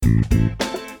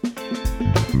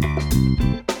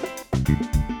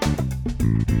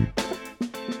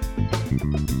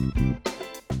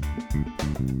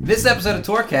This episode of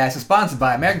Tourcast is sponsored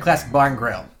by American Classic Bar and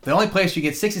Grill. The only place you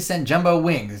get 60-cent jumbo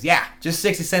wings. Yeah, just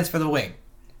 60 cents for the wing.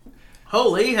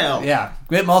 Holy hell. Yeah,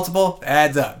 get multiple,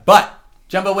 adds up. But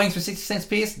jumbo wings for 60 cents a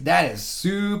piece, that is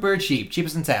super cheap.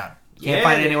 Cheapest in town. Can't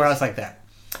find it anywhere else like that.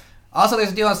 Also,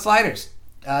 there's a deal on sliders.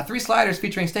 3 sliders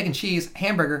featuring steak and cheese,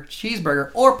 hamburger,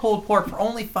 cheeseburger, or pulled pork for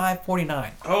only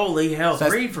 $5.49. Holy hell. So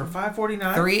 3 for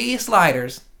 $5.49? 3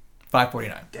 sliders,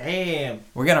 $5.49. Damn.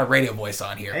 We're getting our radio voice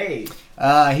on here. Hey.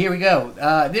 Here we go.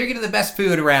 They're getting the best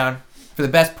food around for the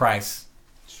best price.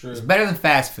 It's true. It's better than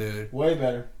fast food. Way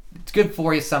better. It's good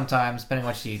for you sometimes, depending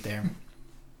on what you eat there.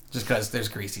 Just because there's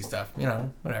greasy stuff. You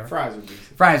know, whatever. Fries are greasy.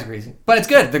 Fries are greasy. But it's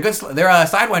good. They're good. They're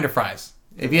Sidewinder fries.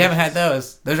 If you haven't had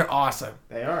those are awesome.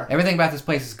 They are. Everything about this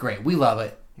place is great. We love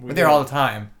it. We're there all the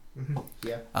time.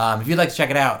 Yeah. If you'd like to check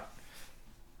it out,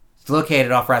 it's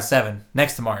located off Route 7,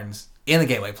 next to Martin's, in the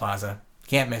Gateway Plaza.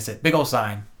 Can't miss it. Big old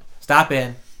sign. Stop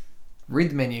in,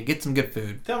 read the menu, get some good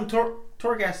food. Tell them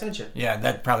Tourcast sent you. Yeah,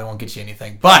 that probably won't get you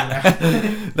anything, but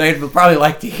they'd probably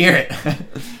like to hear it.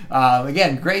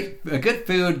 Again, good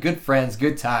food, good friends,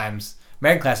 good times.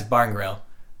 American Classic Bar and Grill.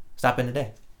 Stop in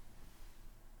today.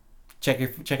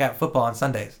 Check out football on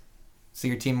Sundays. See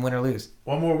your team win or lose.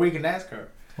 One more week in NASCAR.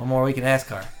 One more week in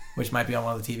NASCAR, which might be on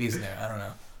one of the TVs in there. I don't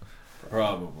know.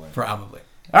 Probably.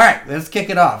 All right, let's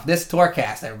kick it off. This is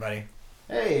Tourcast, everybody.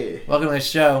 Hey. Welcome to the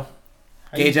show.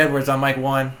 Gage Edwards on mic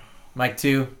 1, mic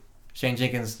 2, Shane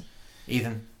Jenkins,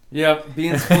 Ethan. Yep,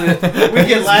 being split. We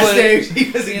get last names.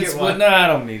 He doesn't Being get split. one. No, I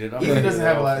don't need it. Ethan doesn't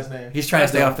have a last name. He's trying to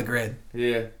stay off the grid.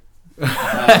 Yeah.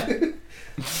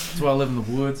 That's why I live in the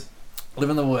woods. Live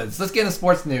in the woods. Let's get into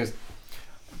sports news.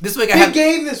 This week Big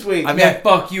game this week. I've Yeah, got,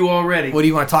 fuck you already. what do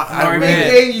you want to talk? I don't Big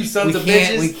really- game, you sons of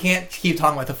can't. bitches. We can't keep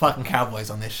talking about the fucking Cowboys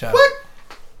on this show. What?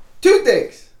 2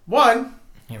 things. 1,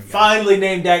 Here we go. finally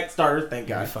named Dak starter, thank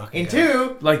Here we God. fucking And go.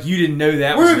 2, Like you didn't know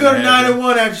that. we're was going to go to happen.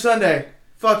 9-1 after Sunday.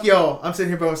 Fuck y'all. I'm sitting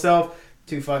here by myself.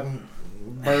 2 fucking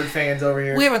Bird fans over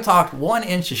here. We haven't talked 1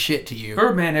 inch of shit to you.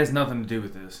 Birdman has nothing to do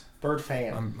with this. Bird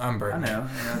fan. I'm Bird. I know.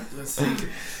 Let's see.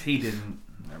 He didn't.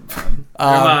 Never mind.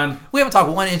 Never mind. We haven't talked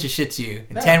 1 inch of shit to you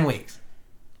in 10 weeks.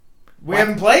 We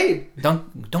haven't played.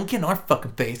 Don't get in our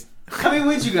fucking face. How many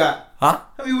wins you got? Huh?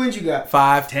 How many wins you got?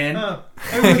 5, 10. How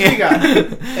many wins you got?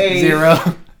 8.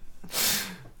 0.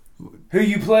 Who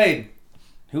you played?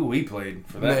 Who we played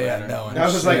for that Yeah, matter? no one. That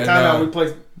was just like Yeah, time out. no. We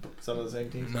played some of the same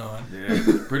teams. No one.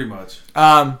 Yeah, pretty much.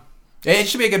 It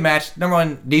should be a good match. Number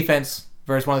 1 defense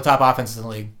versus one of the top offenses in the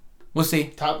league. We'll see.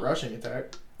 Top rushing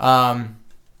attack. I'm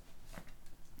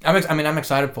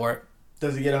excited for it.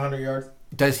 Does he get 100 yards?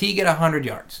 Does he get 100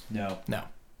 yards? No. No.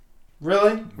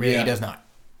 Really? Really, Yeah. he does not.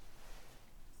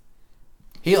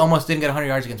 He almost didn't get 100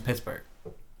 yards against Pittsburgh.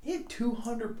 He had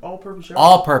 200 all-purpose yards.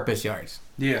 All-purpose yards.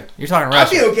 Yeah. You're talking I'd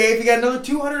rushing. be okay if he got another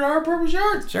 200 all-purpose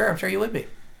yards. Sure, I'm sure you would be.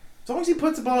 As long as he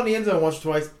puts the ball in the end zone once or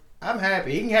twice, I'm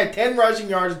happy. He can have 10 rushing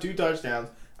yards and 2 touchdowns.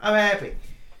 I'm happy.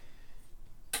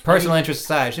 Personal interest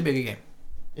aside, it should be a good game.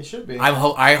 It should be.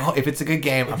 I hope if it's a good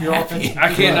game, If I'm your happy. offense-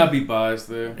 I cannot be biased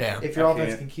there. Yeah, if your I offense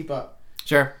can't. can keep up.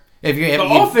 sure. If you, The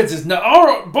offense is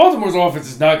not. Baltimore's offense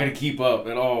is not going to keep up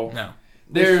at all. no,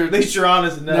 At least you're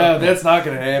honest enough. No, that's not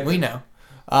going to happen. we know.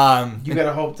 You got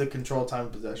to hope to control time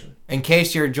of possession. In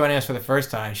case you're joining us for the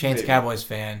first time, Shane's a Yeah. Cowboys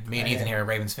fan. Me and I Ethan am. here are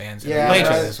Ravens fans. Yeah, we played each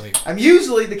other right. this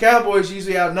week. The Cowboys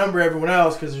usually outnumber everyone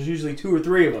else because there's usually 2 or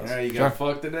 3 of us. Yeah, you got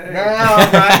fucked today. Now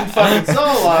I'm riding fucking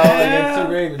solo against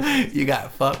the Ravens. You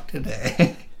got fucked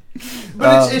today.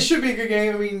 But it should be a good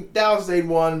game. I mean, Dallas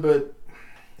 8-1, but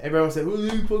everyone said, well,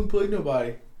 you fucking played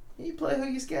nobody. You play who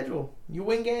you schedule. You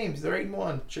win games. They're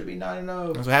 8-1. Should be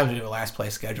 9-0. That's what happens to the last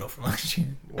place schedule from last year.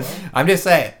 Well, I'm just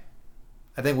saying.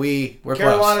 I think we're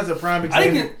Carolina's close. a prime I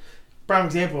think example. Prime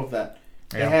example of that.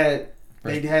 Yeah.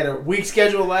 They had a weak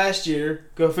schedule last year.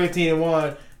 Go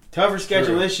 15-1. Tougher schedule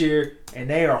True. this year, and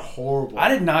they are horrible. I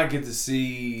did not get to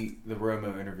see the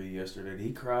Romo interview yesterday. Did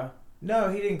he cry? No,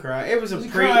 he didn't cry. It was Was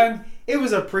he crying? It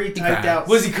was a pre-typed cried. out.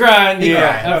 Was he crying? He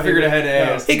Yeah, cried. I figured I had to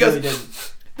No, ask. He goes- really didn't.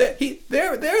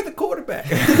 They're the quarterback.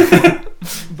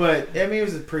 But I mean, it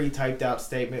was a pre-typed out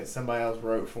statement somebody else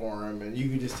wrote for him, and you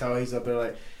could just tell he's up there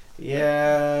like,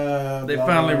 yeah. They blah,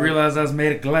 finally blah. realized I was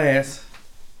made of glass.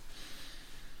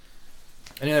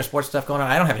 Any other sports stuff going on?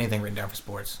 I don't have anything written down for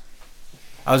sports.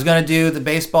 I was going to do the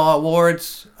baseball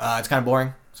awards. It's kind of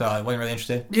boring, so I wasn't really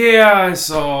interested. Yeah, I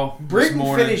saw. this Britain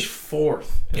morning. finished 4th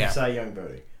in Yeah. the Cy Young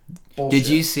voting. Did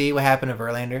you see what happened to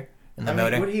Verlander in the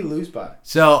voting. What did he lose by?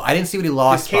 So I didn't see what he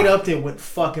lost. Kate by. Upton went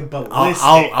fucking ballistic.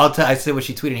 I'll tell. I said what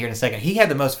she tweeted here in a second. He had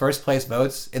the most first place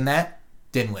votes in that.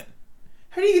 Didn't win.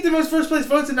 How do you get the most first place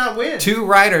votes and not win? 2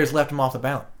 writers left him off the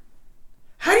ballot.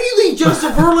 How do you leave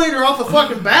Joseph Verlander off the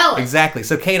fucking ballot? Exactly.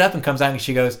 So Kate Upton comes out and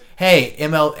she goes, "Hey,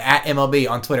 at MLB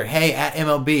on Twitter. Hey, at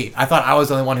MLB. I thought I was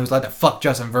the only one who was allowed to fuck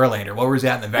Justin Verlander. What was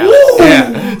that in the ballot?" Ooh,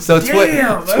 Yeah. So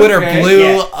Twitter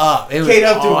blew up. It was Kate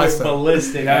Upton went awesome.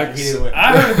 ballistic. after he didn't win.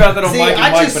 I heard about that on See, Mike and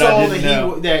I Mike, just but I saw didn't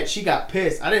know. that she got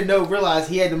pissed. I didn't realize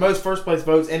he had the most first place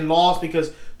votes and lost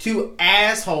because 2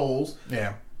 assholes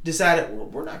Yeah. decided, well,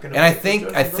 we're not going to. And I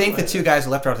think the 2 guys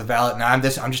who left her off the ballot. Now I'm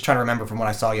just trying to remember from what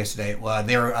I saw yesterday.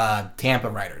 They were Tampa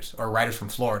writers or writers from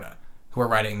Florida who were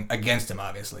writing against him,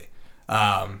 obviously.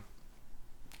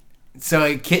 So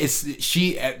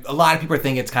a lot of people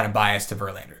think it's kind of biased to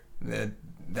Verlander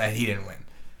that he didn't win,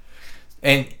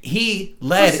 and he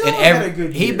led in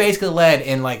every. He basically led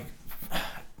in like,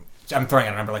 I'm throwing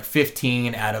out a number, like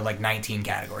 15 out of like 19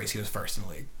 categories. He was first in the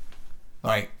league,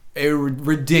 like.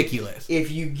 Ridiculous.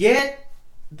 If you get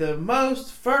the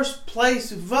most first place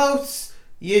votes,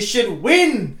 you should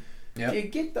win. Yep. If you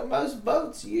get the most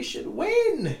votes, you should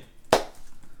win.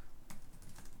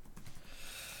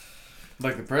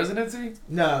 Like the presidency?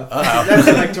 No, Uh-oh. that's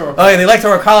electoral. Oh, yeah, the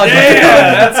electoral college.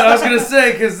 Yeah, that's what I was gonna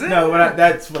say.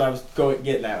 That's what I was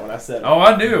getting at when I said it. Oh,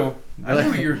 I knew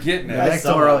what you were getting The at.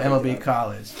 electoral I saw that. MLB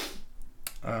college.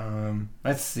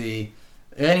 Let's see.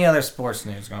 Any other sports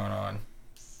news going on?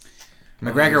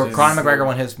 Conor McGregor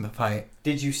won his fight.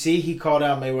 Did you see he called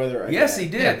out Mayweather again? Yes, he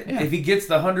did. Yeah. If he gets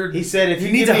the 100, He said, if he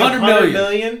you needs give me 100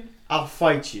 million, I'll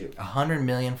fight you. $100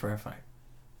 million for a fight.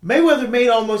 Mayweather made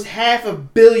almost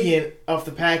 $500 million off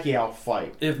the Pacquiao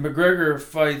fight. If McGregor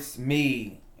fights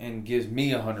me and gives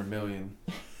me 100 million,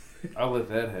 I'll let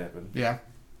that happen. Yeah.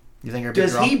 You think you're a big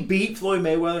Does draw? he beat Floyd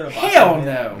Mayweather in a boxing Hell match?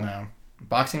 no. No.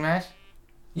 Boxing match?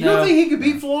 You No. don't think he could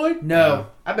beat Floyd? No.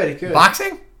 I bet he could.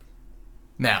 Boxing?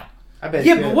 No. I bet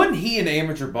Yeah, he could. but wasn't he an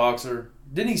amateur boxer?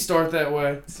 Didn't he start that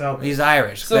way? So He's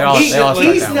Irish. So they all he's start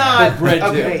he's that way. not Bred to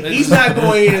okay. it. He's not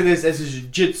going into this as a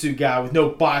jiu-jitsu guy with no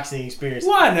boxing experience.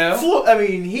 Why no? I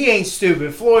mean, he ain't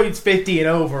stupid. Floyd's 50 and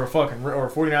 0 for a fucking or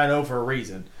 49 and 0 for a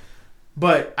reason.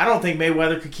 But I don't think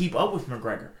Mayweather could keep up with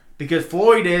McGregor because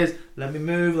Floyd is let me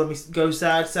move, let me go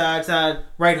side,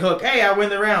 right hook. Hey, I win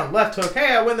the round. Left hook.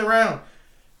 Hey, I win the round.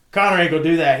 Conor ain't gonna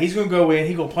do that. He's gonna go in.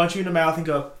 He gonna punch you in the mouth and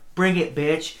go, "Bring it,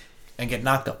 bitch." And get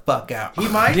knocked the fuck out. He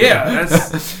might. Yeah,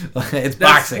 that's. It's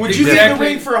boxing. Would you get in the Exactly.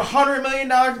 ring for $100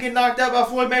 million and get knocked out by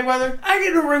Floyd Mayweather? I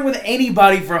get in a ring with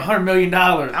anybody for $100 million.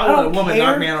 I want a don't woman care.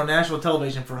 knock me out on national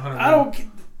television for $100 million. I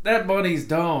don't. That money's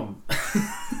dumb.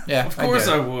 Yeah, Of course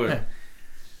get I it. would. Yeah.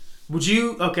 Would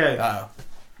you? Okay. Uh-oh.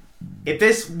 If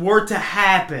this were to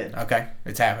happen, Okay,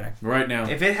 it's happening. Right now.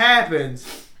 if it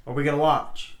happens, are we gonna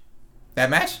watch? That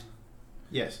match?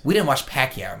 Yes. We didn't watch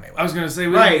Pacquiao and Mayweather. I was gonna say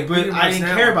Right, but I didn't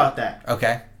care about that.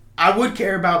 Okay. I would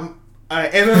care about an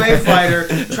MMA fighter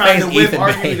trying to whip Ethan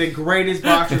arguably May. the greatest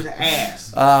boxer's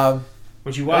ass.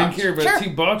 Would you I watch? didn't care about Sure.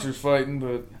 2 boxers fighting, but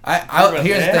here's the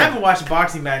I thing. haven't watched a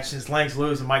boxing match since Lance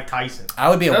Lewis and Mike Tyson. I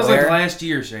would be that was aware. like last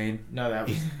year, Shane. No, that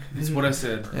was. That's what I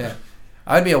said. Yeah.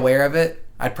 I would be aware of it.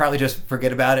 I'd probably just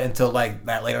forget about it until like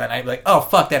that later that night. Be like, oh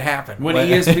fuck, that happened. When But-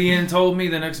 ESPN told me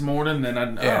the next morning, then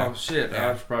I Yeah. oh shit, Yeah.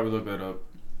 I should probably look that up.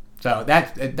 So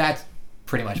that's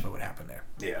pretty much what would happen there.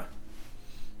 Yeah.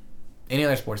 Any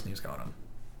other sports news going on?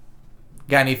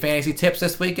 Got any fantasy tips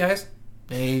this week, guys?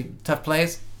 Any tough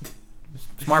plays?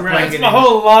 Smart We're not plays? getting- My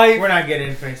whole life. We're not getting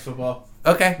into fantasy football.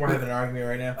 Okay. We're having an argument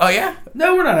right now. Oh yeah.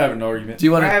 No, we're not having an argument. Do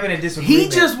you want We're to? having a disagreement. He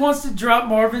just wants to drop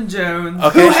Marvin Jones.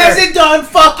 Okay, Who sure. hasn't done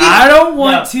fucking? I don't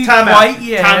want to time quite out.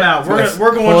 yet. Time out.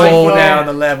 We're going pull to down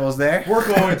the levels there. We're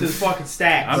going to the fucking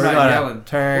stats. I'm We're not gonna yelling.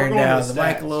 Turn We're going down to the the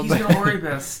mic a stats. little He's bit. going to worry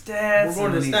about stats. We're going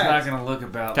and to he's stats. not going to look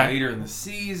about Okay. later in the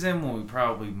season when we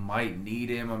probably might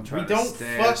need him. I'm We trying don't to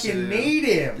stash fucking him. need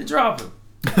To him. drop him.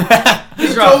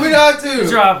 You Drop told me him. not to.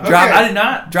 Drop him. Drop- I did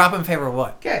not. Drop in favor of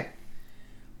what? Okay.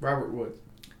 Robert Woods.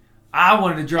 I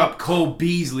wanted to drop Cole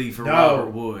Beasley for No.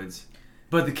 Robert Woods.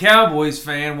 But the Cowboys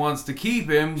fan wants to keep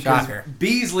him because Shocker.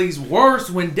 Beasley's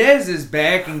worse when Dez is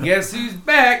back, and guess who's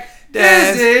back?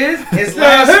 Dez. Dez is. His So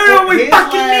last who don't we his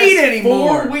fucking last need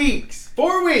anymore? 4 weeks.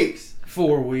 4 weeks.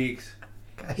 4 weeks.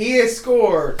 He has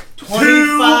scored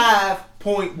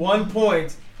 25.1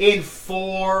 points in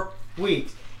 4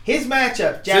 weeks. His matchup, So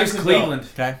it's Jacksonville. Cleveland.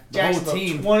 Okay. The whole Jacksonville,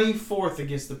 team. 24th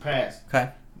against the pass. Okay.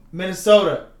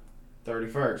 Minnesota,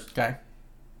 31st. Okay.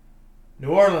 New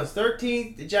Orleans,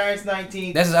 13th. The Giants,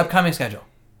 19th. This is upcoming schedule.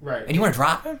 Right. And you want to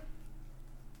drop him?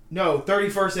 No,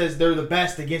 31st says they're the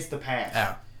best against the pass.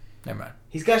 Oh, never mind.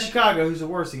 He's got Chicago, who's the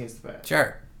worst against the pass.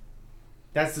 Sure.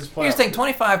 That's this You playoff. just think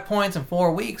 25 points in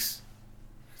 4 weeks.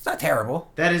 It's not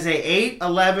terrible. That is a 8,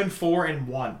 11, 4, and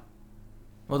 1.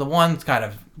 Well, the one's kind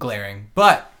of glaring,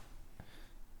 but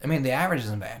I mean the average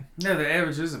isn't bad. Yeah, the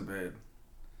average isn't bad.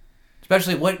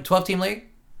 Especially what 12-team league,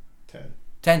 10.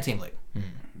 10-team league.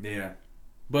 Yeah.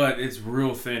 But it's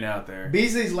real thin out there.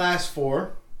 Beasley's last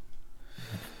 4.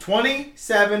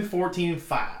 27, 14, and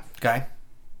 5. Okay.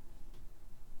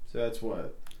 So that's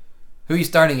what? Who are you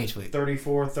starting each week?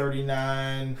 34,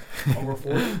 39, over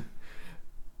 40.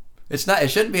 It's not. It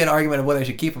shouldn't be an argument of whether you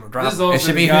should keep him or drop This is him. It also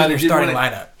should be the guy who's your that didn't starting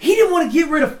wanna- lineup. He didn't want to get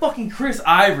rid of fucking Chris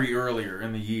Ivory earlier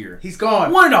in the year. He's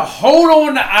gone. Wanted to hold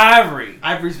on to Ivory.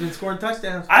 Ivory's been scoring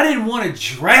touchdowns. I didn't want to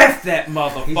draft that He's been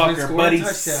motherfucker, scoring but he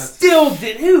touchdowns. still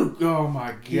did. Who? Oh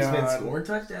my god. He's been scoring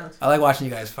touchdowns. I like watching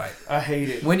you guys fight. I hate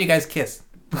it. When you guys kiss.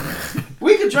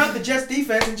 We could drop the Jets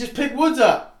defense and just pick Woods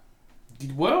up.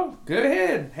 Well, go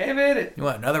ahead. Have at it. You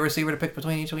want another receiver to pick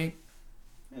between each week?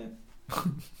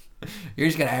 You're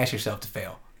just gonna ask yourself to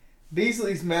fail.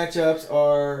 Beasley's matchups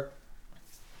are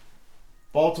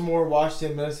Baltimore,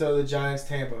 Washington, Minnesota, Giants,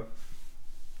 Tampa.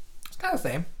 It's kind of the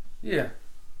same. Yeah.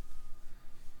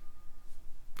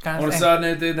 Kind On of a the same. side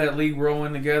note, dude, that league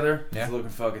rolling together, Yeah. it's looking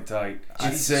fucking tight.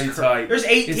 It's Jesus so Christ. tight. There's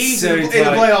 8 It's teams so in the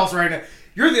tight. playoffs right now.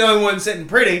 You're the only one sitting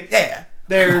pretty. Yeah.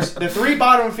 There's the 3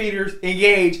 bottom feeders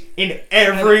engaged in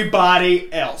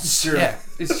everybody else. It's true. Yeah.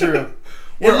 It's true.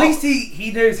 We're At least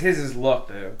he knows his is luck,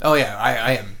 though. Oh yeah,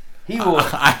 I am. He will.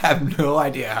 I have no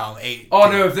idea how I'm 8.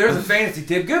 Oh, no, if there's a fantasy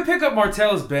tip, go pick up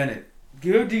Martellus Bennett.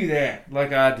 Go do that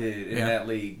like I did in Yeah. that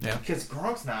league. Yeah. Because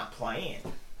Gronk's not playing.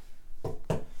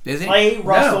 Is he? Play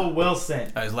Russell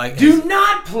Wilson. I was like, Do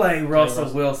not play Russell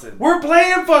Russell. Wilson. We're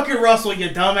playing fucking Russell, you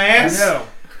I dumbass. know.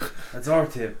 That's our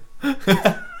tip. Play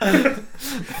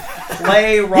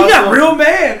Russell. He got real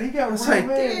mad. He got It's real like,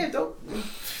 mad. damn, don't.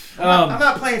 I'm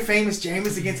not playing famous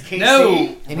Jameis against KC. No,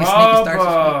 Any sneaky Rob.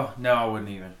 starts No, I wouldn't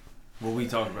either. Well, we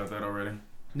talked about that already.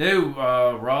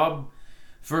 No, Rob.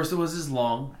 First it was his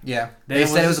long. yeah. Then They it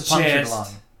said it was was a punctured chest. lung.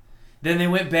 Then they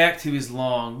went back to his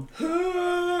long.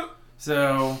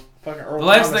 So, Fucking Earl The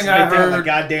last Thomas thing I picked down the heard-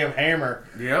 goddamn hammer.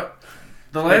 yep.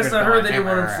 The last Figured I heard, out. they didn't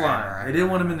want him flying. They didn't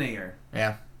want him in the air.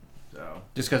 Yeah. So,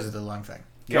 Just because of the lung thing.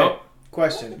 yep.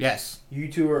 Question. Yes.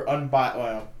 You two are unbiased.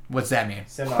 Well, What's that mean?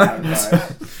 semi-unbiased.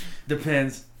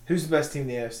 Depends. Who's the best team in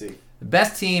the NFC? The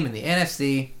best team in the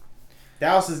NFC.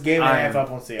 Dallas is game and a I half am.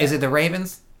 up on Seattle. Is it the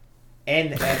Ravens?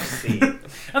 NFC.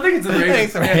 I think it's the I think Ravens.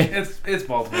 it's the Yeah, Ravens. it's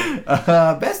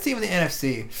Baltimore. Best team in the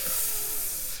NFC.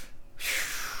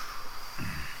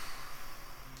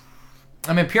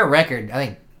 I mean, pure record. I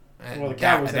think. Well, the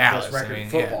Cowboys have the Dallas, best record I mean, in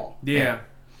football. Yeah.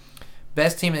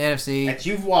 Best team in the NFC. That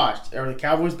you've watched. Are the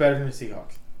Cowboys better than the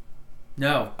Seahawks?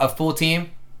 No. A full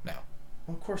team. No.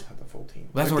 Well, of course not the full team.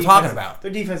 That's Their what we're talking defense- about.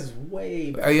 Their defense is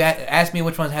way better. Are you ask me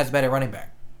which one has better running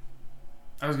back?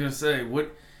 I was gonna say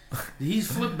what. Did he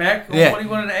flip back on Yeah. what he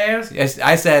wanted to ask? Yes,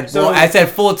 I said. So- I said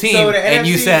full team, so the and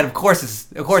you NFC said, of course,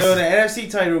 of course. So the NFC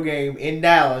title game in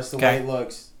Dallas, the way Okay. it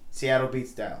looks, Seattle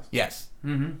beats Dallas. yes.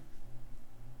 Mm-hmm.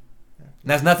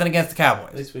 That's nothing against the At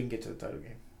Cowboys. least we can get to the title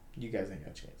game. You guys ain't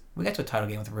got a chance. We got to a title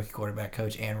game with a rookie quarterback,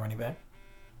 coach, and running back.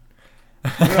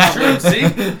 True, see? Boom!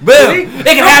 See? It can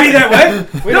Don't happen be that way.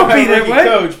 We Don't don't be have a that rookie way.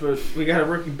 coach, but we got a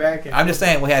rookie back. I'm just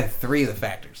saying we had 3 of the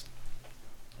factors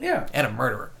Yeah. and a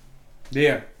murderer.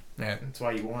 Yeah. Yeah. That's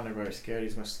why you won. Everybody's scared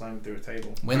he's going to slam through a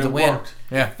table. Wins But a it win. worked.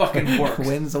 Yeah. Fucking worked.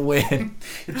 Wins a win.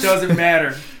 It doesn't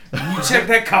matter. You check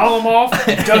that column off,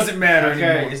 it doesn't matter Okay,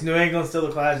 anymore. is New England still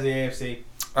the class of the AFC?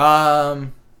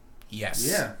 Yes.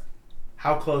 Yeah.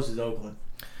 How close is Oakland?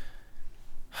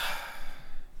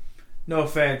 No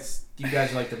offense, you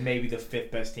guys are like maybe the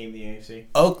 5th best team in the AFC.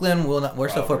 Oakland will not. We're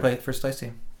still Probably. first place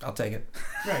team. I'll take it.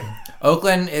 Right.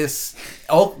 Oakland is.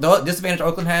 The disadvantage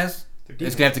Oakland has Their is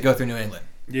defense. going to have to go through New England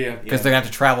Yeah. because Yeah. they're going to have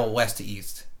to travel west to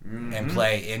east Mhm. and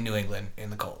play in New England in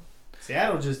the cold.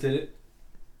 Seattle just did it.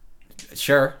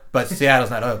 Sure, but Seattle's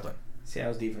not Oakland.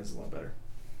 Seattle's defense is a lot better.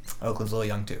 Oakland's a little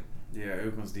young too. Yeah,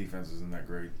 Oakland's defense isn't that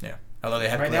great. Yeah. Although they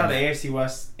have Right now, the Cleveland. AFC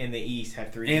West and the East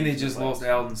have 3 And they teams in just the lost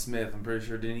playoffs. Alden Smith. I'm pretty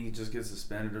sure. Didn't he just get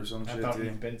suspended or some I shit thought too?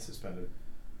 he'd been suspended.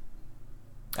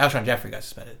 Alshon Jeffrey got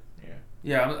suspended. Yeah.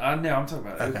 Yeah, I know. I'm talking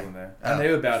about Okay. Oakland there. Oh. I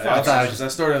knew about Fuck, it. I thought it was I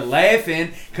started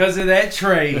laughing because of that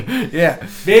trade. Yeah.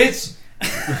 Bitch.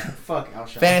 Fuck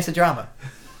Alshon. Fantasy drama.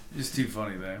 Just too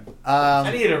funny, though.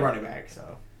 I needed a running back,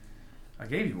 so I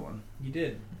gave you one. you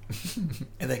did.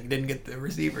 and then you didn't get the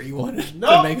receiver you wanted to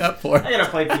Nope. make up for. I gotta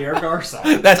play Pierre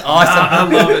Garcon. That's awesome. I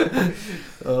love it.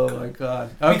 Oh my god.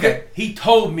 Okay. Because he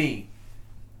told me,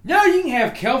 no, you can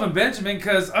have Kelvin Benjamin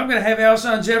because I'm going to have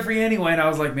Alshon Jeffrey anyway. And I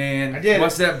was like, man, I did.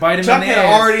 what's that? Bite him Chuck in the had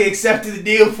ass. already accepted the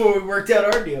deal before we worked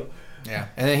out our deal. Yeah.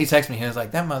 And then he texted me. He was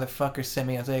like, that motherfucker sent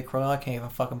me Isaiah Crowell. I can't even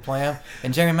fucking play him.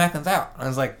 And Jeremy Macklin's out. I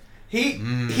was like,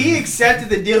 He accepted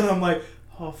the deal. And I'm like,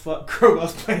 oh fuck,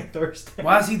 Crowell's playing Thursday.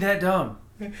 Why is he that dumb?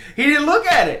 He didn't look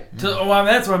at it.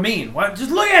 That's what I mean. Why?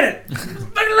 Just look at it. Just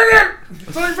look at it.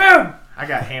 That's all you found. I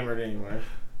got hammered anyway.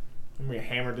 I'm gonna get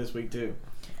hammered this week too.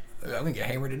 I'm going to get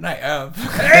hammered tonight.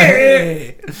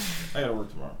 Hey! I gotta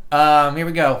work tomorrow. Here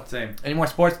we go. Same. Any more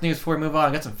sports news before we move on?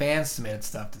 I got some fans submitted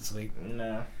stuff this week.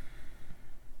 No.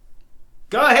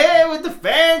 Go ahead with the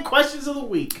fan questions of the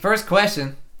week. First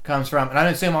question comes from, and I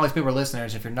assume all these people are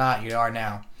listeners. If you're not, you are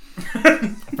now.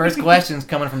 First question's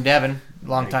coming from Devin,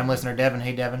 longtime listener Devin.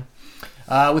 Hey, Devin.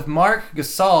 With Mark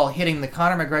Gasol hitting the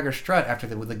Conor McGregor strut after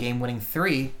the game-winning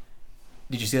 3,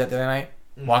 did you see that the other night?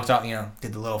 Mm-hmm. Walked out,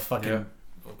 did the little fucking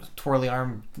twirly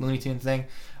arm Looney Tunes thing.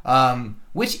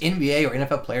 Which NBA or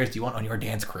NFL players do you want on your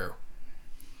dance crew?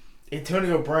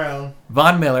 Antonio Brown.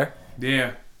 Von Miller.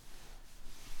 Yeah.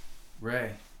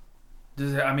 Ray.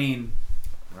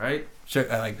 Right? Sure,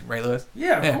 like Ray Lewis?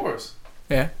 Yeah, of course.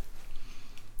 Yeah.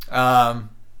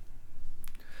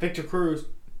 Victor Cruz.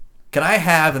 Can I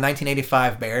have the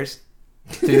 1985 Bears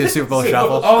to do the Super Bowl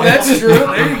shuffle? Oh, that's true.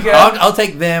 There you go. I'll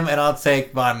take them, and I'll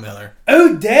take Von Miller.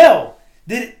 Odell.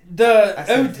 I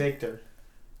said Victor.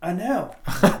 I know.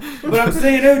 But I'm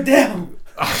saying Odell.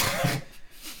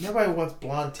 Nobody wants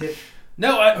blonde tip.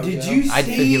 No, did you see? I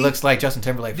think he looks like Justin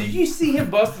Timberlake. Did you see him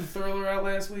bust the Thriller out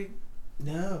last week?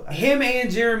 No. Him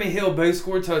and Jeremy Hill both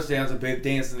scored touchdowns and both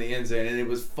danced in the end zone, and it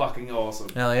was fucking awesome.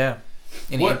 Hell yeah.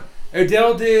 What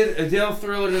Odell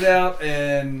Thrillered it out,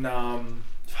 and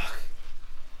fuck,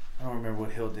 I don't remember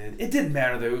what Hill did. It didn't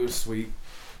matter though. It was sweet.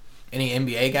 Any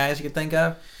NBA guys you could think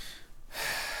of?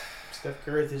 Steph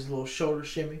Curry with his little shoulder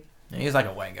shimmy. He's like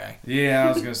a white guy. Yeah,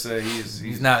 I was gonna say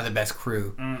he's not the best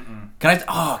crew. Mm-mm. Can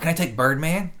I take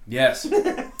Birdman? Yes.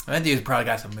 That dude's probably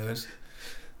got some moves.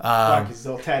 He's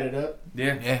all tatted up.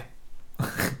 Yeah.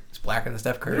 He's blacker than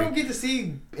Steph Curry. You don't get to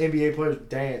see NBA players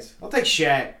dance. I'll take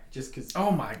Shaq just because.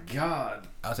 Oh my god.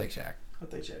 I'll take Shaq. I'll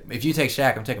take Shaq. If you take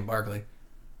Shaq, I'm taking Barkley.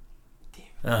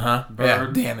 Damn it.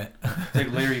 Bird. Yeah, damn it.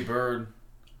 Take Larry Bird.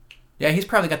 Yeah, he's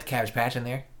probably got the Cabbage Patch in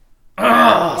there.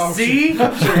 Oh, see?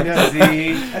 I'm sure he does.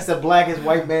 See? That's the blackest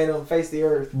white man on the face of the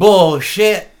earth.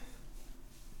 Bullshit.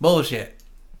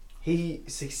 He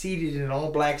succeeded in an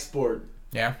all-black sport.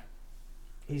 Yeah.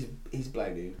 He's a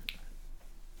black dude.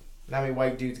 Not many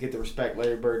white dudes get the respect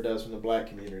Larry Bird does from the black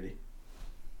community.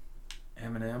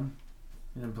 Eminem?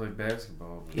 He didn't play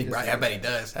basketball. I bet he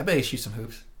does. I bet he shoots some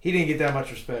hoops. He didn't get that much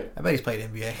respect. I bet he's played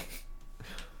NBA.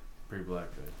 Pretty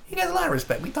black dude. He gets a lot of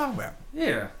respect. What are you talking about?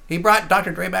 Yeah. He brought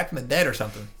Dr. Dre back from the dead or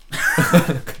something.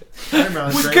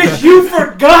 Because you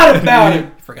forgot about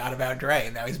him. Forgot about Dre,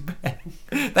 and now he's back.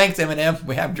 Thanks, Eminem.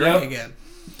 We have Dre again.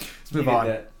 Let's move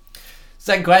on.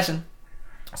 Second question.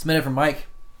 Submitted from Mike.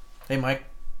 Hey, Mike.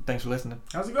 Thanks for listening.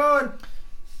 How's it going?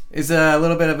 It's a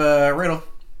little bit of a riddle.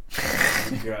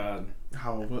 Oh, God.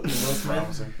 How Will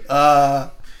Smith?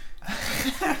 I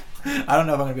don't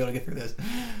know if I'm going to be able to get through this.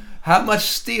 How much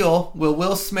steel will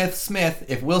Will Smith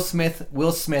if Will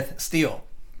Smith steal?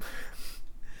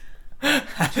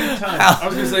 I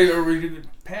was going to say, are we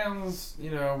pounds,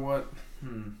 what?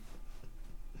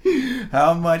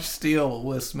 How much steel will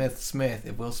Will Smith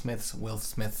if Will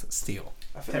Smith steal?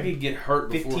 I feel like he'd get hurt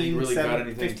before he really got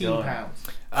anything 15 done. pounds.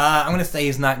 I'm going to say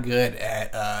he's not good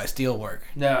at steel work.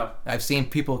 No. I've seen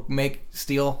people make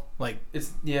steel,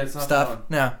 It's not stuff. fun.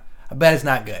 No. I bet it's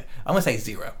not good. I'm going to say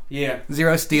 0. Yeah.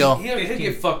 0 steel. He'll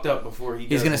get fucked up before he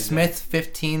He's does going to smith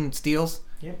 15 steels?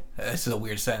 Yep. This is a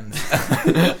weird sentence.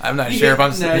 I'm not sure if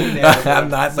I'm saying that. I'm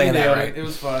not saying that right. It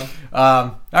was fun.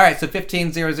 All right, so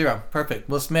 15-0-0. Perfect.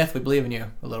 Will Smith, we believe in you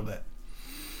a little bit.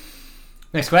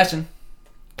 Next question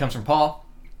comes from Paul.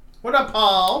 What up,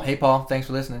 Paul? Hey, Paul. Thanks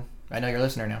for listening. I know you're a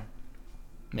listener now.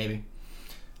 Maybe.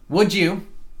 Would you...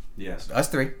 Yes. Us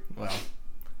three. Well.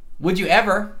 Would you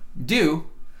ever do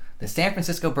the San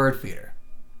Francisco bird feeder?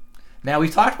 Now,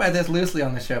 we've talked about this loosely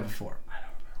on the show before.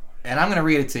 And I'm going to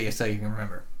read it to you so you can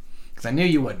remember. Because I knew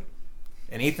you wouldn't.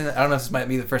 And Ethan, I don't know if this might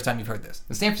be the first time you've heard this.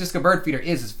 The San Francisco bird feeder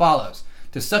is as follows.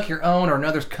 To suck your own or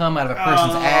another's cum out of a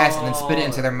person's ass and then spit it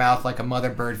into their mouth like a mother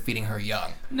bird feeding her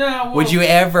young. No. Would you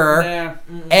ever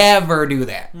do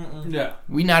that? No.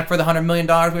 We not for the $100 million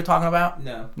we're talking about?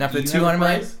 No. Not for the $200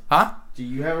 million? Huh? Do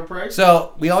you have a price?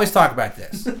 So, we always talk about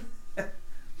this.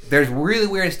 There's really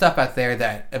weird stuff out there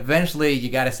that eventually you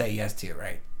got to say yes to,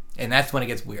 right? And that's when it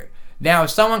gets weird. Now, if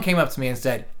someone came up to me and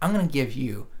said, I'm going to give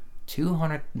you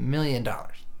 $200 million,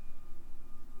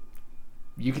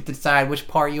 you get to decide which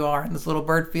part you are in this little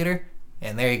bird feeder,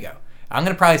 and there you go. I'm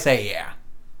going to probably say yeah.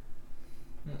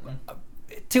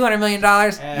 $200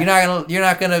 million. You're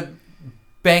not gonna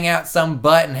bang out some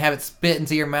butt and have it spit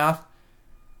into your mouth.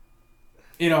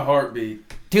 In a heartbeat.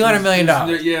 $200 million.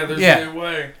 There's no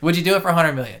way. Would you do it for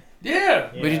 $100 million? Yeah.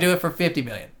 Would you do it for $50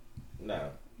 million? No.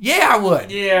 Yeah, I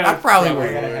would. Yeah, I probably I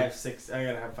would. gotta have 6. I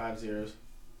gotta have 5 zeros.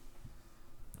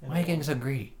 Why are you getting so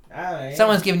greedy? I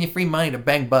Someone's giving you free money to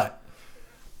bang butt.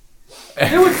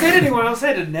 It would fit anyone else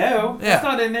had to know. Yeah. It's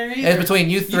not in there either. It's between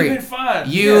you three. You've been fine.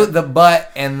 You, Yeah. the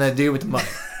butt, and the dude with the money.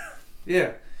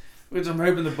 Yeah. Which I'm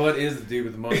hoping the butt is the dude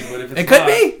with the money, but if it's It could not,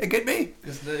 be. It could be.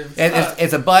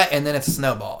 It's a butt, and then it's a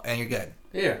snowball, and you're good.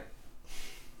 Yeah.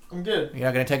 I'm good. You're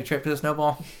not gonna take a trip to the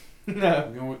snowball?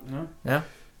 No. No? No.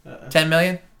 $10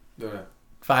 million? Yeah.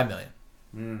 $5 million.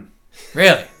 Mm.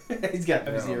 Really? He's got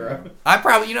a 0. I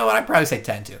probably. You know what? I'd probably say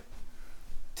 10 too.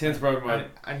 10's probably my...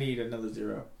 I need another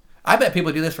 0. I bet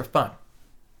people do this for fun.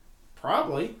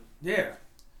 Probably. Yeah.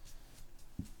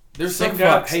 There's Sick some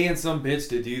guy fucks. paying some bitch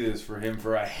to do this for him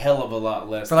for a hell of a lot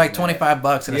less. For like than that.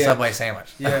 $25 in a Yeah. Subway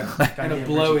sandwich. Yeah. and a Goddamn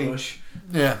blowy. Reggie Bush.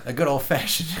 Yeah, a good old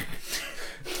fashioned.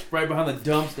 Right behind the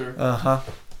dumpster.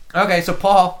 Okay, so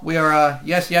Paul, we are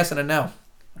yes, and a no.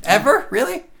 Ever?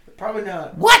 Really? Probably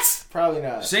not. What? Probably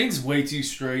not. Shane's way too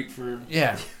straight for...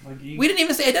 Yeah. Like, he, We didn't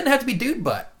even say it doesn't have to be dude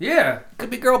butt. yeah, It could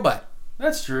be girl butt.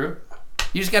 that's true.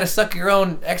 You just gotta suck your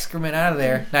own excrement out of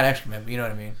there. Not excrement, but you know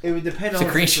what I mean. It would depend on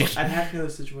Secretion. the situation. I'd have to know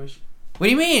the situation. What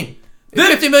do you mean?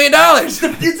 It's $50 million.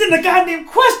 It's in the goddamn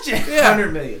question. Yeah.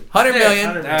 100 million. $100 million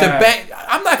 100 to million. bang.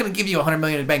 I'm not gonna give you $100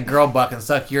 million to bang girl buck and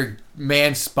suck your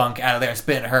man spunk out of there and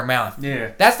spit it in her mouth.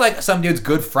 Yeah. That's like some dude's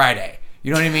Good Friday.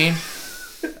 You know what I mean?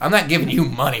 I'm not giving you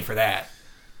money for that.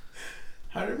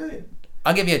 100 million.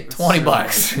 I'll give you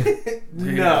 $20.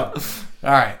 No.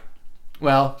 All right.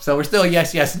 Well, so we're still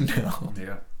yes, no.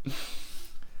 Yeah.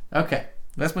 Okay,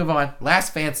 let's move on.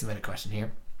 Last fan submitted question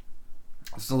here.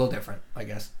 This is a little different, I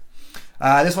guess.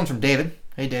 This one's from David.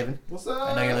 Hey, David. What's up?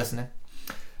 I know you're listening.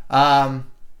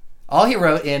 All he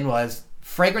wrote in was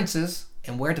fragrances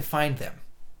and where to find them.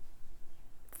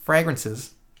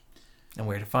 Fragrances and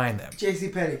where to find them.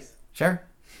 JC Penney's. Sure.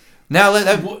 Now, I was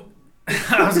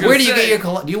gonna where do you say, get your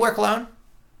cologne? Do you wear cologne?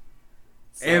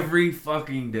 every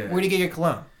fucking day? Where do you get your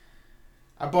cologne?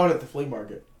 I bought it at the flea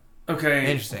market. Okay.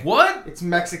 Interesting. What? It's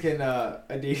Mexican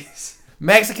Adidas.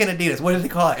 Mexican Adidas. What do they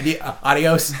call it?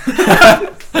 Adios.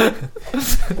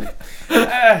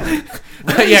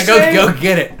 Really, Yeah, Shane? go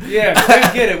get it. Yeah,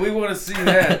 go get it. We want to see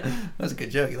that. That's a good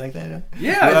joke. You like that? Huh?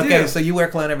 Yeah, I Okay, do. so you wear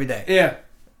cologne every day. Yeah.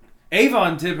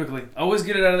 Avon typically. I always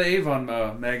get it out of the Avon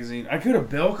magazine. I could have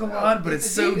Bell Cologne, but it's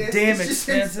so Adidas. damn It's just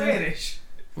in expensive. Spanish.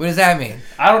 What does that mean?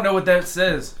 I don't know what that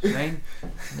says, Shane.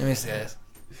 Let me see this.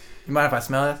 You mind if I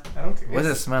smell this? I don't care. What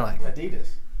does it smell like? Adidas.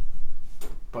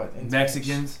 But in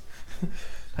Mexicans. How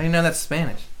do you know that's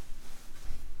Spanish?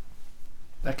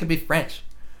 That could be French. Spanish.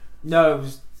 No, it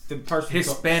was the person.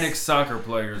 Hispanic soccer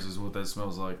players is what that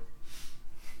smells like.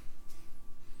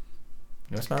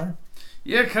 You want to smell it?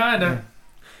 Yeah, kinda.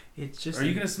 It's just. Are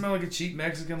you gonna smell like a cheap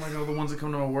Mexican like all the ones that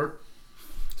come to my work?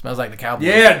 Smells like the Cowboys.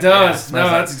 Yeah, it does. smells No,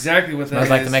 like- that's exactly what that Smells is.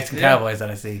 like the Mexican Yeah. Cowboys that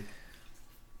I see.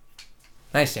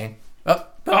 Nice, Shane. Oh,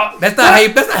 Oh, that's not how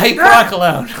you. That's not how you put on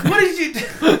cologne. What did you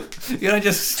do? You don't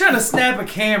just Trying to snap a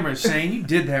camera, Shane. You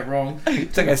did that wrong. took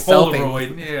a selfie.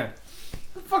 Polaroid. Yeah.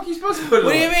 What the fuck are you supposed to put it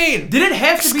What do you on? mean? Did it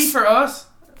have to be for us?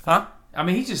 Huh? I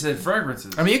mean, he just said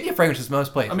fragrances. I mean, you can get fragrances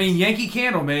most places. I mean, Yankee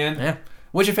Candle, man. yeah.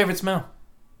 What's your favorite smell?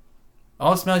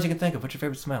 All the smells you can think of. What's your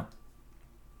favorite smell?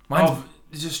 Oh,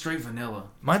 it's just straight vanilla.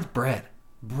 Mine's bread.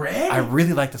 Bread? I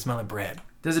really like the smell of bread.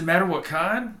 Does it matter what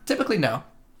kind? Typically, no.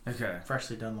 Okay.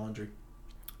 Freshly done laundry.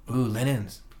 Ooh,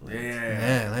 linens. Yeah.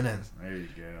 Yeah, linens. There you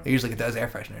go. I usually get those air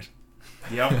fresheners.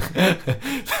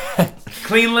 Yep.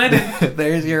 Clean linen.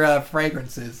 There's your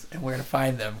fragrances and where to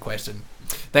find them question.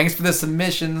 Thanks for the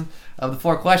submission of the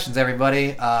 4 questions,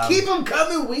 everybody. Keep them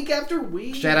coming week after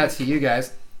week. Shout out to you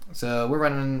guys. So we're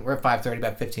at 5:30,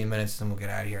 about 15 minutes, and we'll get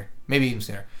out of here. Maybe even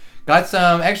sooner. Got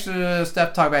some extra stuff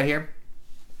to talk about here.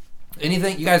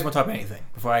 Anything? You guys want to talk about anything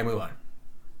before I move on?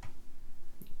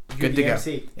 Good to go.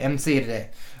 MC today.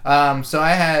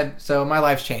 So my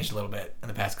life's changed a little bit in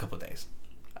the past couple of days.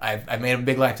 I've made a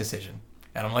big life decision,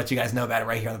 and I'm gonna let you guys know about it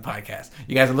right here on the podcast.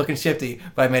 You guys are looking shifty,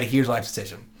 but I've made a huge life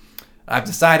decision. I've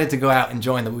decided to go out and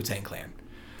join the Wu-Tang Clan.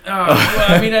 Oh,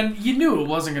 well, I mean, you knew it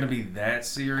wasn't going to be that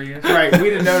serious. Right,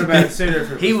 we'd have known about it sooner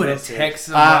if it He was would have real serious. texted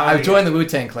somebody. I've joined the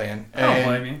Wu-Tang Clan. I don't and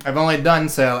blame you. I've only done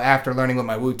so after learning what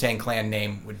my Wu-Tang Clan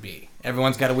name would be.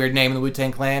 Everyone's got a weird name in the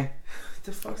Wu-Tang Clan. What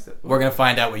the fuck's that? We're gonna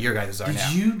find out what your guys' are Did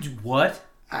now. you do what?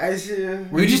 Were What'd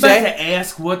you about say? to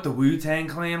ask what the Wu-Tang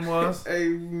Clan was?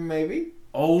 Maybe.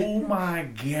 Oh my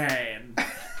god.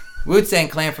 Wu-Tang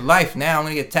Clan for life. Now I'm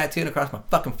gonna get tattooed across my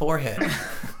fucking forehead.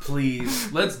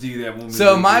 Please, let's do that when we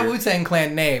So leave my here. Wu-Tang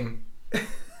Clan name,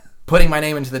 putting my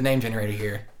name into the name generator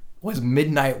here, was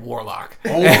Midnight Warlock.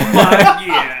 Oh my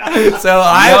yeah. So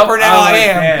I Yup, for now I like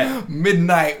am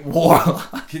Midnight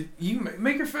Warlock. Can you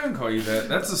make your phone call you that?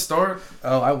 That's a start,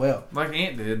 Oh, I will. like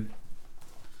Ant did.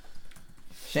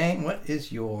 Shane, what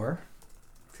is your...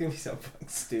 It's gonna be so fucking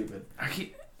stupid. I can't.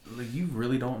 Like, you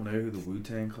really don't know who the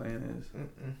Wu-Tang Clan is?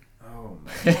 Mm-mm. Oh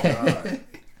my god.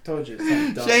 Told you. It's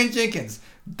something dumb. Shane Jenkins,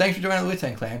 thanks for joining the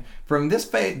Wu-Tang Clan. From this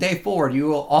day forward, you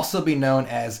will also be known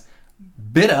as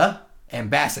Bitta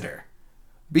Ambassador.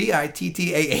 Bittah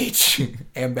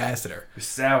Ambassador. You're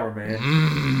sour, man.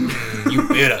 You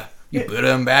Bitta. You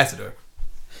Bitta Ambassador.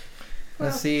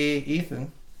 Let's see,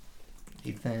 Ethan.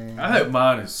 I hope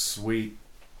mine is sweet.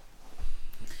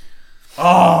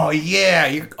 Oh, yeah,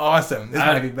 you're awesome. This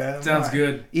might be bad. Sounds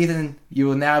good. Ethan, you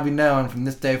will now be known from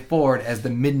this day forward as the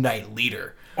Midnight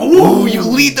Leader. Ooh, you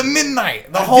lead the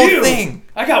Midnight. The whole Dude, thing.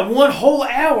 I got one whole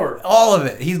hour. All of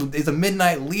it. He's a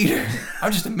Midnight Leader.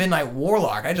 I'm just a Midnight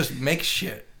Warlock. I just make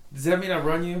shit. Does that mean I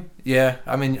run you? Yeah,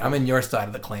 I'm in your side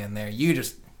of the clan there. You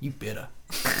bitter.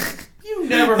 You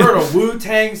never heard a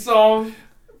Wu-Tang song?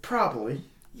 Probably.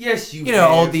 Yes, you You know,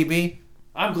 have. old DB.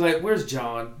 I'm glad. Where's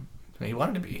John? He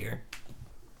wanted to be here.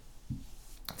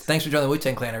 Thanks for joining the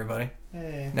Wu-Tang Clan, everybody.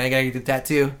 Hey. Now you gotta get the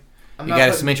tattoo. I'm You not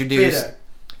gotta putting submit your dues. Bitta.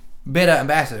 Bitta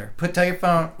Ambassador. Tell your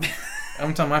phone.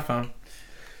 I'm telling my phone.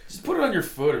 Just put it on your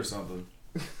foot or something.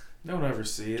 No one ever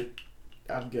see it.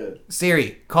 I'm good.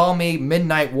 Siri, call me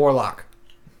Midnight Warlock.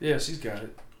 Yeah, she's got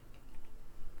it.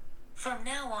 From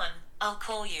now on, I'll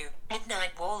call you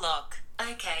Midnight Warlock,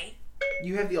 okay?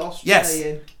 You have the Yes.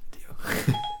 Australian.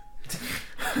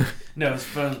 No, his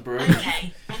phone's broke.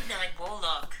 Okay, Midnight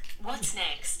Warlock. What's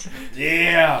next?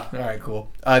 Yeah. All right,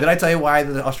 cool. Did I tell you why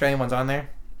the Australian one's on there?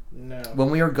 No. When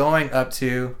we were going up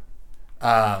to,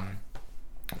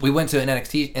 we went to the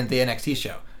NXT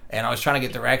show, and I was trying to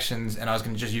get directions, and I was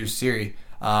going to just use Siri,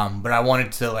 but I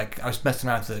wanted to I was messing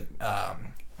around with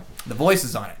the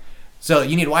voices on it. So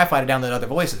you need Wi-Fi to download other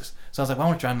voices. So I was like, why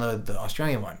don't you download the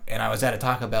Australian one? And I was at a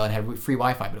Taco Bell and had free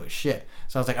Wi-Fi, but it was shit.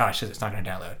 So I was like, oh shit, it's not going to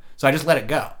download. So I just let it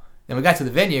go. Then we got to the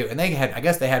venue, and I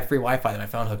guess they had free Wi-Fi that my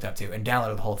phone hooked up to, and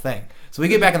downloaded the whole thing. So we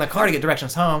get back in the car to get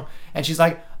directions home, and she's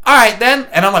like, all right then.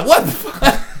 And I'm like, what the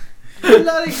fuck?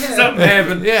 Bloody hell. Something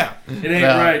happened. Yeah. It ain't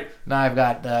right. Now I've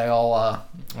got the old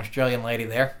Australian lady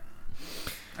there.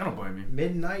 I don't blame you.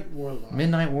 Midnight Warlock.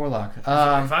 Midnight Warlock. If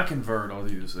I convert, I'll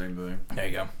do the same thing. There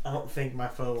you go. I don't think my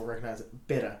phone will recognize it.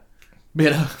 Bitta.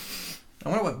 Bitta. I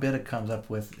wonder what Bitta comes up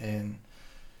with in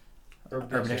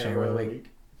Urban Dictionary Word of the Week.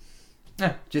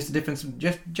 Yeah, just a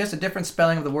different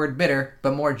spelling of the word bitter,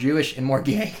 but more Jewish and more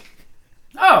gay.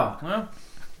 Oh, well.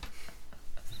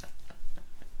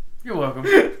 You're welcome.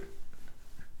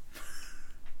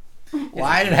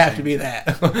 Why did it have to be that?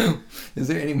 Is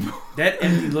there any more? That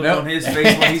empty look Nope. on his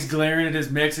face when he's glaring at his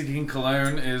Mexican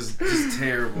cologne is just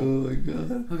terrible. my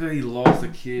god. Look like he lost a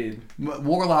kid.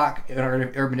 Warlock in our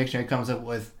Urban Dictionary comes up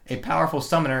with a powerful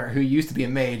summoner who used to be a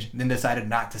mage, then decided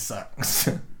not to suck.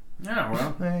 Yeah,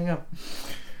 well. There you go.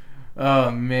 Oh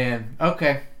man.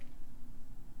 Okay.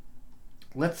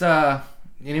 Let's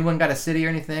anyone got a city or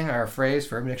anything or a phrase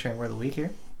for Urban Dictionary Word of the Week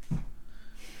here?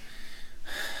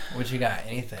 What you got?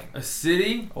 Anything? A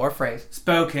city? Or a phrase?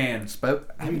 Spokane.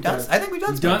 Have you done? I think we've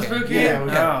done Done Spokane. Spokane? Yeah,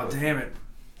 we Oh, damn it.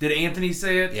 Did Anthony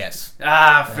say it? Yes.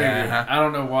 Ah, I figured. Uh-huh. I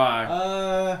don't know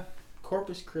why.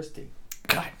 Corpus Christi.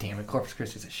 God damn it, Corpus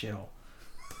Christi's a shithole.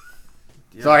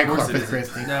 Yeah, Sorry, of course it Corpus is.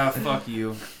 Christi. No, fuck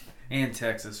you. And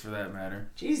Texas, for that matter.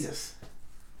 Jesus.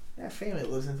 That family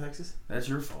lives in Texas. That's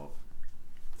your fault.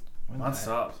 When Mine did I-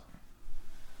 stopped.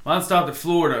 Mine stopped at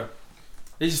Florida.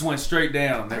 It just went straight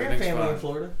down. I got Everything's family in fine.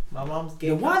 Florida. My mom's gay.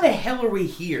 Then why the hell are we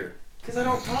here? Because I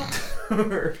don't talk to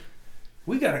her.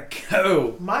 We gotta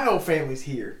go. My whole family's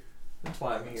here. That's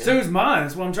why I'm here. So's mine.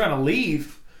 That's why I'm trying to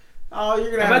leave. oh, you're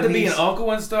gonna I'm have about a to be niece. an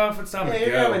uncle and stuff. It's time Yeah, to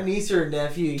you're gonna go. have a niece or a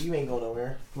nephew. You ain't going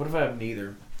nowhere. What if I have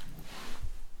neither?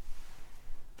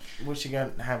 What, you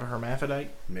gonna have a hermaphrodite?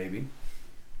 Maybe.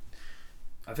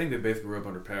 I think they both grew up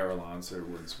under power lines, so it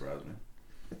wouldn't surprise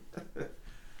me.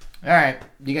 All right,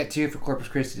 you got two for Corpus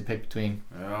Christi to pick between.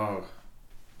 Oh.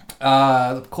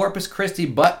 The Corpus Christi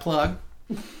butt plug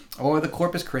or the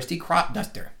Corpus Christi crop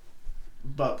duster.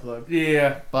 Butt plug.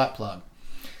 Yeah. Butt plug.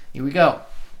 Here we go.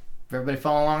 If everybody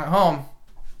following along at home,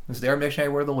 this is the Urban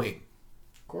Dictionary Word of the Week.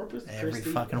 Corpus Every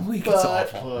Christi. fucking week, it's butt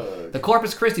awful. plug. The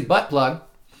Corpus Christi butt plug.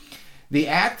 The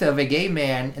act of a gay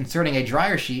man inserting a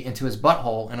dryer sheet into his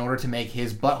butthole in order to make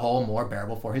his butthole more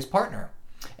bearable for his partner,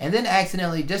 and then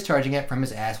accidentally discharging it from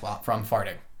his ass while from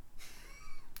farting.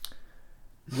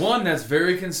 One, that's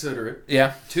very considerate.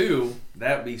 Yeah. Two,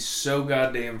 that'd be so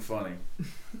goddamn funny.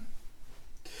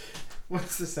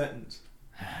 What's the sentence?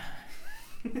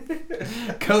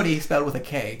 Cody spelled with a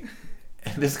K.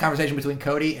 This is a conversation between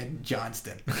Cody and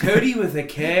Johnston. Cody with a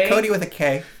K? Cody with a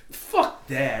K. Fuck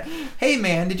that. Hey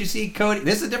man, did you see Cody?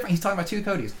 This is different. He's talking about two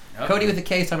Codys. Okay. Cody with a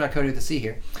K is talking about Cody with a C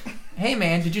here. Hey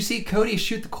man, did you see Cody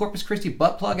shoot the Corpus Christi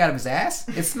butt plug out of his ass?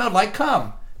 It smelled like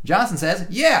cum. Johnson says,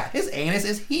 yeah, his anus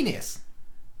is heinous.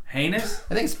 Heinous?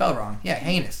 I think it's spelled wrong. Yeah,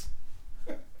 heinous.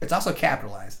 It's also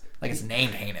capitalized. Like it's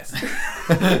named heinous.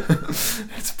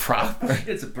 It's proper.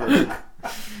 It's a bird.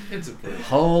 It's a bird.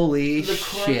 Holy The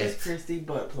shit. Corpus Christi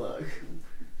butt plug.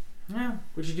 Yeah.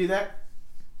 Would you do that?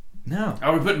 No.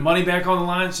 Are we putting money back on the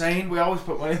line, Shane? We always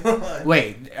put money on the line.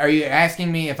 Wait, are you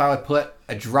asking me if I would put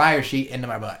a dryer sheet into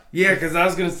my butt? Yeah, because I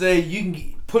was going to say, you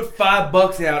can put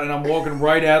 $5 out and I'm walking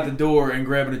right out the door and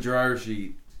grabbing a dryer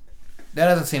sheet. That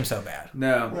doesn't seem so bad.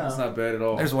 No, No. that's not bad at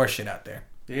all. There's worse shit out there,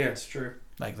 Yeah, it's true.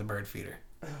 like the bird feeder.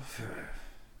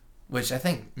 Which I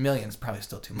think millions probably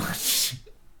still too much.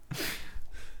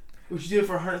 Would you do it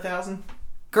for 100,000?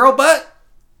 Girl butt?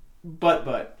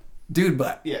 Butt. Dude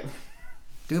butt. Yeah.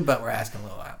 Dude butt, we're asking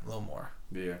a little more.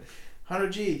 Yeah.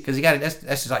 100 G. Because you got that's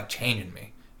just like changing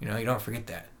me. You know, you don't forget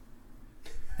that.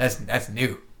 That's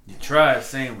new. You try a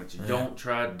sandwich, you Yeah. don't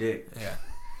try dick. Yeah.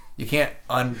 You can't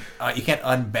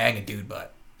unbang a dude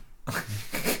butt.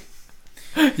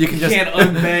 You can You just can't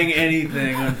unbang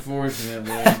anything,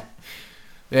 unfortunately.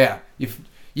 Yeah. You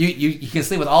can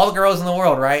sleep with all the girls in the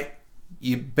world, right?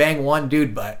 You bang one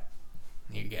dude butt,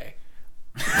 you're gay.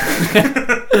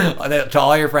 To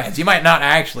all your friends. You might not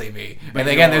actually be. But And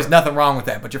you again, are. there's nothing wrong with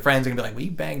that. But your friends are gonna be like, "Well,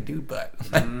 you bang dude butt."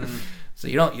 So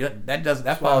you don't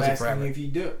that follows you asking forever. if you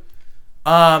do it.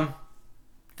 For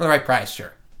the right price,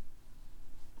 sure.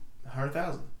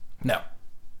 100,000. No.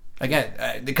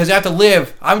 Again, because I have to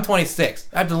live. I'm 26.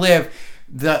 I have to live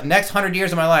the next 100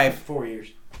 years of my life. 4 years.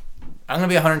 I'm gonna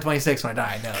be 126 when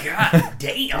I die. No. God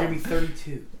You're damn. gonna be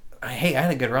 32. Hey, I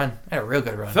had a good run. I had a real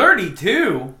good run.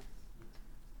 32?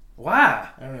 Why?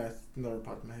 I don't know. That's another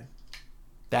part of my head.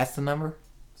 That's the number.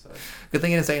 Sorry. Good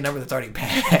thing you didn't say a number that's already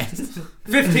passed.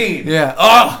 15. Yeah.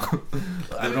 Oh.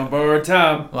 Living on borrowed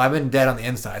time. Well, I've been dead on the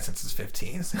inside since it's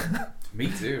 15. So. Me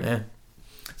too. Yeah.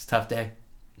 It's a tough day.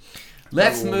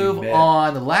 Let's Holy move bet.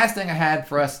 on. The last thing I had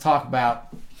for us to talk about,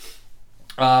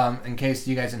 in case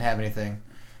you guys didn't have anything,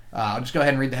 I'll just go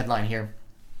ahead and read the headline here.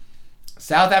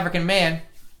 South African man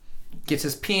gets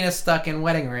his penis stuck in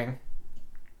wedding ring.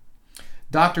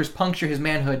 Doctors puncture his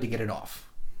manhood to get it off.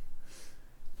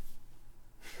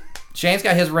 Shane's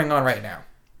got his ring on right now.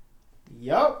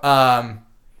 Yup.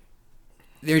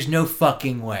 There's no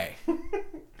fucking way.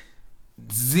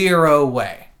 Zero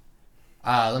way.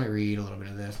 Let me read a little bit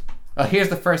of this. Here's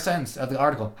the first sentence of the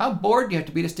article. How bored do you have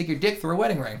to be to stick your dick through a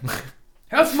wedding ring?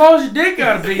 How small is your dick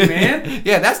gotta be, man?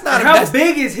 Yeah, that's not Or how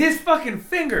big is his fucking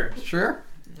finger? Sure.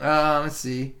 Let's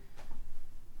see.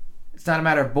 It's not a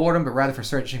matter of boredom, but rather for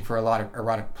searching for a lot of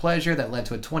erotic pleasure that led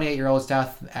to a 28-year-old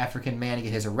South African man to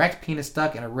get his erect penis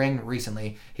stuck in a ring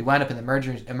recently. He wound up in the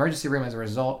emergency room as a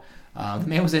result. The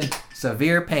man was in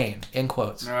severe pain, in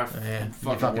quotes. I Yeah, you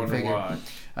fucking fucking wonder figured. why.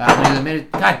 When he was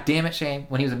admitted, God damn it, Shane.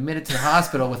 When he was admitted to the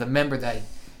hospital with a member that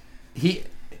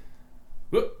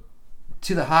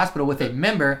to the hospital with a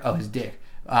member of his dick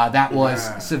that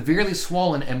was severely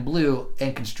swollen and blue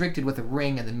and constricted with a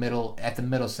ring in the middle at the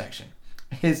middle section.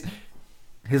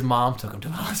 His mom took him to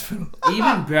the hospital.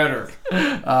 Even better.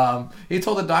 He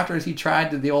told the doctors he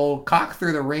tried the old cock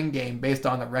through the ring game based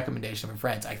on the recommendation of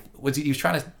friends. He was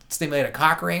trying to stimulate a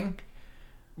cock ring.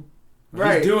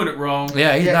 Right. He's doing it wrong.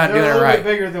 Yeah, he's not they're doing a it little right. bit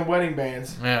bigger than wedding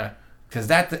bands. Yeah, because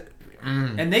that.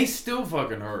 And they still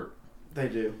fucking hurt. They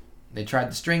do. They tried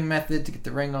the string method to get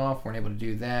the ring off. Weren't able to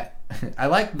do that. I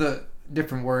like the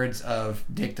different words of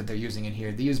dick that they're using in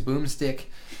here. They use boomstick.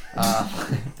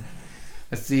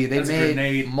 Let's see. They That's a made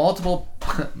grenade.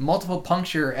 multiple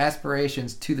puncture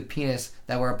aspirations to the penis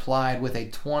that were applied with a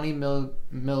 20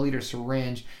 milliliter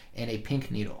syringe and a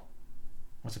pink needle.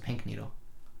 What's a pink needle?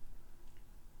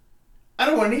 I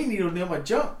don't want any needle near my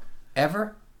junk.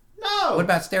 Ever? No. What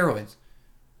about steroids?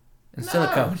 And No.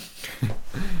 silicone?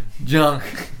 Junk.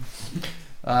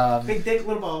 Big dick,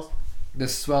 little balls. The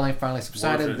swelling finally Worth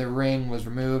subsided. it. The ring was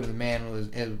removed, and the man was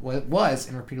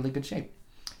in repeatedly good shape.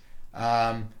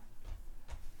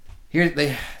 Here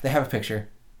they have a picture.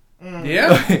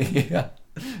 Yeah? Yeah.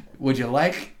 Would you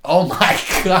like? Oh my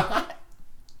god!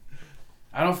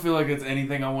 I don't feel like it's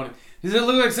anything I want. Does it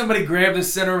look like somebody grabbed the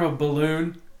center of a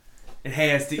balloon? It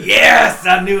has to. Yes!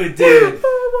 I knew it did.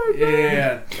 Oh my god!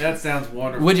 Yeah, that sounds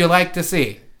wonderful. Would you like to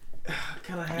see?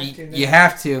 kind of have to. You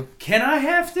have to. Can I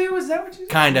have to? Is that what you said?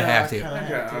 Kind of Yeah, have to. kinda.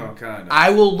 Okay, oh, kind of. I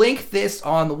will link this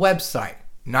on the website.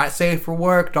 Not safe for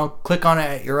work. Don't click on it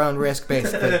at your own risk,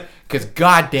 basically. Because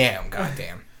goddamn. I'm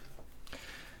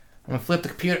going to flip the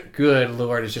computer. Good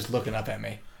Lord, it's just looking up at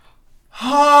me.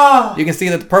 You can see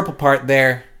that the purple part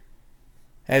there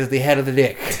has the head of the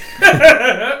dick.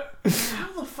 How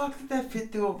the fuck did that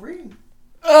fit through a ring?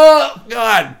 Oh,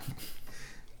 God.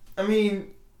 I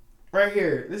mean, right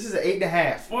here. This is an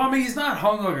 8.5. Well, I mean, he's not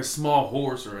hung like a small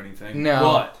horse or anything. No.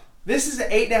 But This is an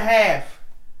 8.5.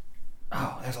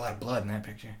 Oh, there's a lot of blood in that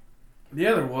picture. the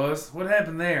other was. What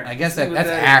happened there? I guess See what that's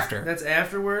that is? after. That's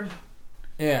afterward?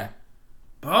 Yeah.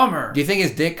 Bummer. Do you think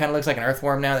his dick kind of looks like an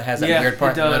earthworm now that has that yeah, weird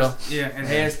part it in the does. Yeah, it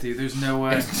has to. There's no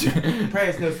way. Probably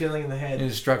has no feeling in the head.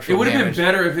 It's It structural would have been damage.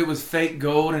 better if it was fake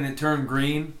gold and it turned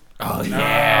green. Oh, Oh,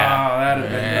 yeah. that'd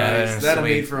have been Yeah, nice. that's That'd have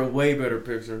sweet. made for a way better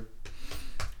picture.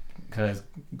 Because,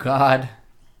 God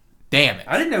damn it.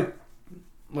 I didn't know,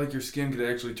 like, your skin could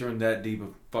actually turn that deep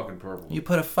of fucking purple. You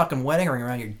put a fucking wedding ring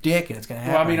around your dick and it's going to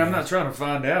happen. Well, I mean, I'm man. not trying to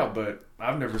find out, but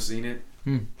I've never seen it.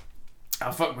 Hmm. I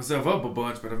fucked myself up a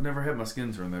bunch, but I've never had my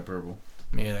skin turn that purple.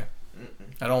 Me either.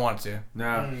 I don't want to.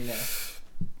 No. No.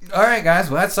 All right, guys.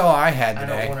 Well, that's all I had I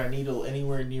today. don't want a needle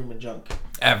anywhere near my junk.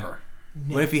 Ever.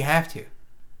 What if you have to?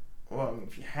 Well, I mean,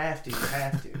 if you have to, you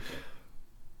have to.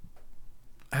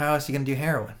 How else are you going to do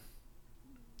heroin?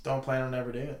 Don't plan on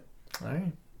ever doing it. All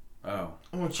right. Oh.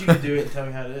 I want you to do it and tell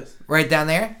me how it is. Right down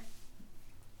there?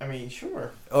 I mean,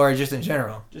 sure. Or just in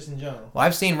general? Just in general. Well,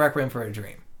 I've seen Requiem for a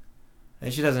Dream.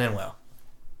 And she doesn't end well.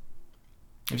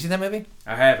 Have you seen that movie?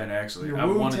 I haven't, actually. Your I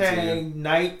wanted to. Wu-Tang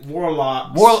Night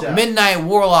Warlock stuff. Midnight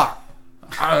Warlock.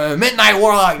 Midnight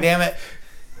Warlock, damn it.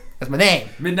 That's my name.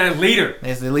 Midnight Leader.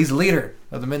 He's the leader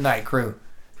of the Midnight Crew.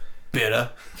 Bitter.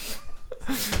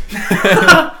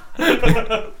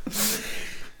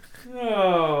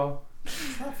 Oh.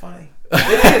 It's not funny.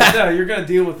 It is. No, you're going to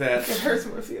deal with that. It hurts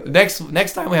my feelings.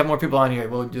 Next time we have more people on here,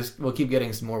 we'll keep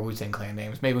getting some more Wu-Tang Clan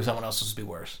names. Maybe someone else will just be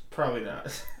worse. Probably not.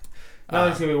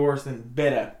 Nothing's going to be worse than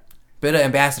Beta. Bitter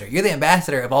ambassador. You're the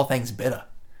ambassador of all things bitter.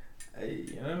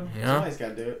 You know? You know? Somebody's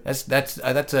got to do it.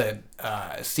 That's a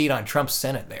seat on Trump's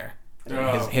Senate there.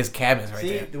 Oh. His cabinet's right See,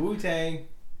 there. the Wu-Tang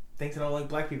thinks I don't like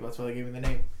black people. That's why they gave me the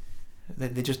name.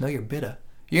 They just know you're bitter.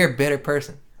 You're a bitter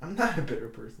person. I'm not a bitter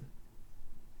person.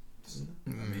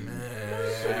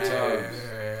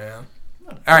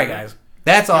 All right, guys.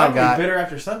 That's all I'll I got. be bitter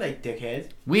after Sunday, dickhead.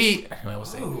 We'll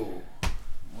see.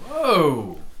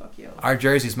 Whoa. Fuck you. Our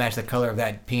jerseys match the color of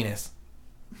that penis.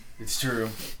 It's true.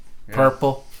 Yeah.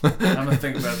 Purple. I'm going to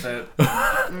think about that.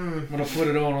 I'm going to put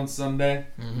it on Sunday.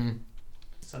 Mm-hmm.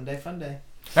 Sunday fun day.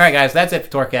 All right, guys. That's it for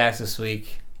Torcast this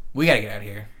week. We got to get out of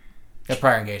here. Got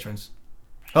prior engagements.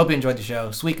 Hope you enjoyed the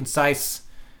show. Sweet, concise.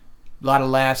 A lot of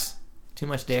laughs. Too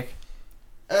much dick.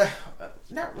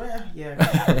 Not really. Yeah.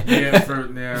 Yeah,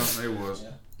 it was.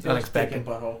 It's Unexpected.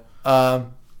 butthole.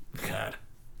 God.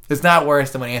 It's not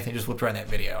worse than when Anthony just whipped around that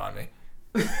video on me.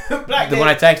 Black The one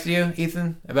I texted you,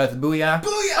 Ethan, about the booyah.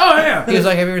 Oh, yeah. He was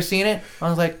like, have you ever seen it? I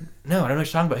was like, no, I don't know what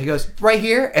you're talking about. He goes, right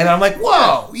here? And I'm like,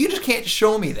 whoa, you just can't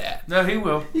show me that. No, he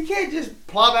will. You can't just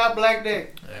plop out black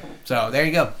dick. So there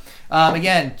you go.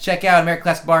 Again, check out American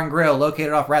Classic Bar and Grill,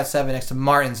 located off Route 7 next to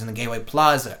Martin's in the Gateway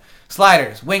Plaza.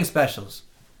 Sliders, wing specials,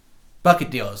 bucket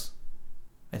deals,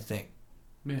 I think.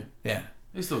 Yeah. Yeah.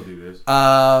 They still do this.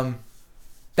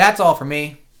 That's all for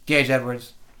me. Gage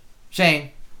Edwards.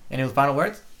 Shane, any final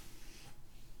words?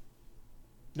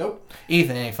 Nope.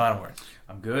 Ethan, any final words?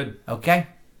 I'm good. Okay.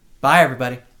 Bye,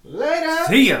 everybody. Later.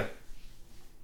 See ya.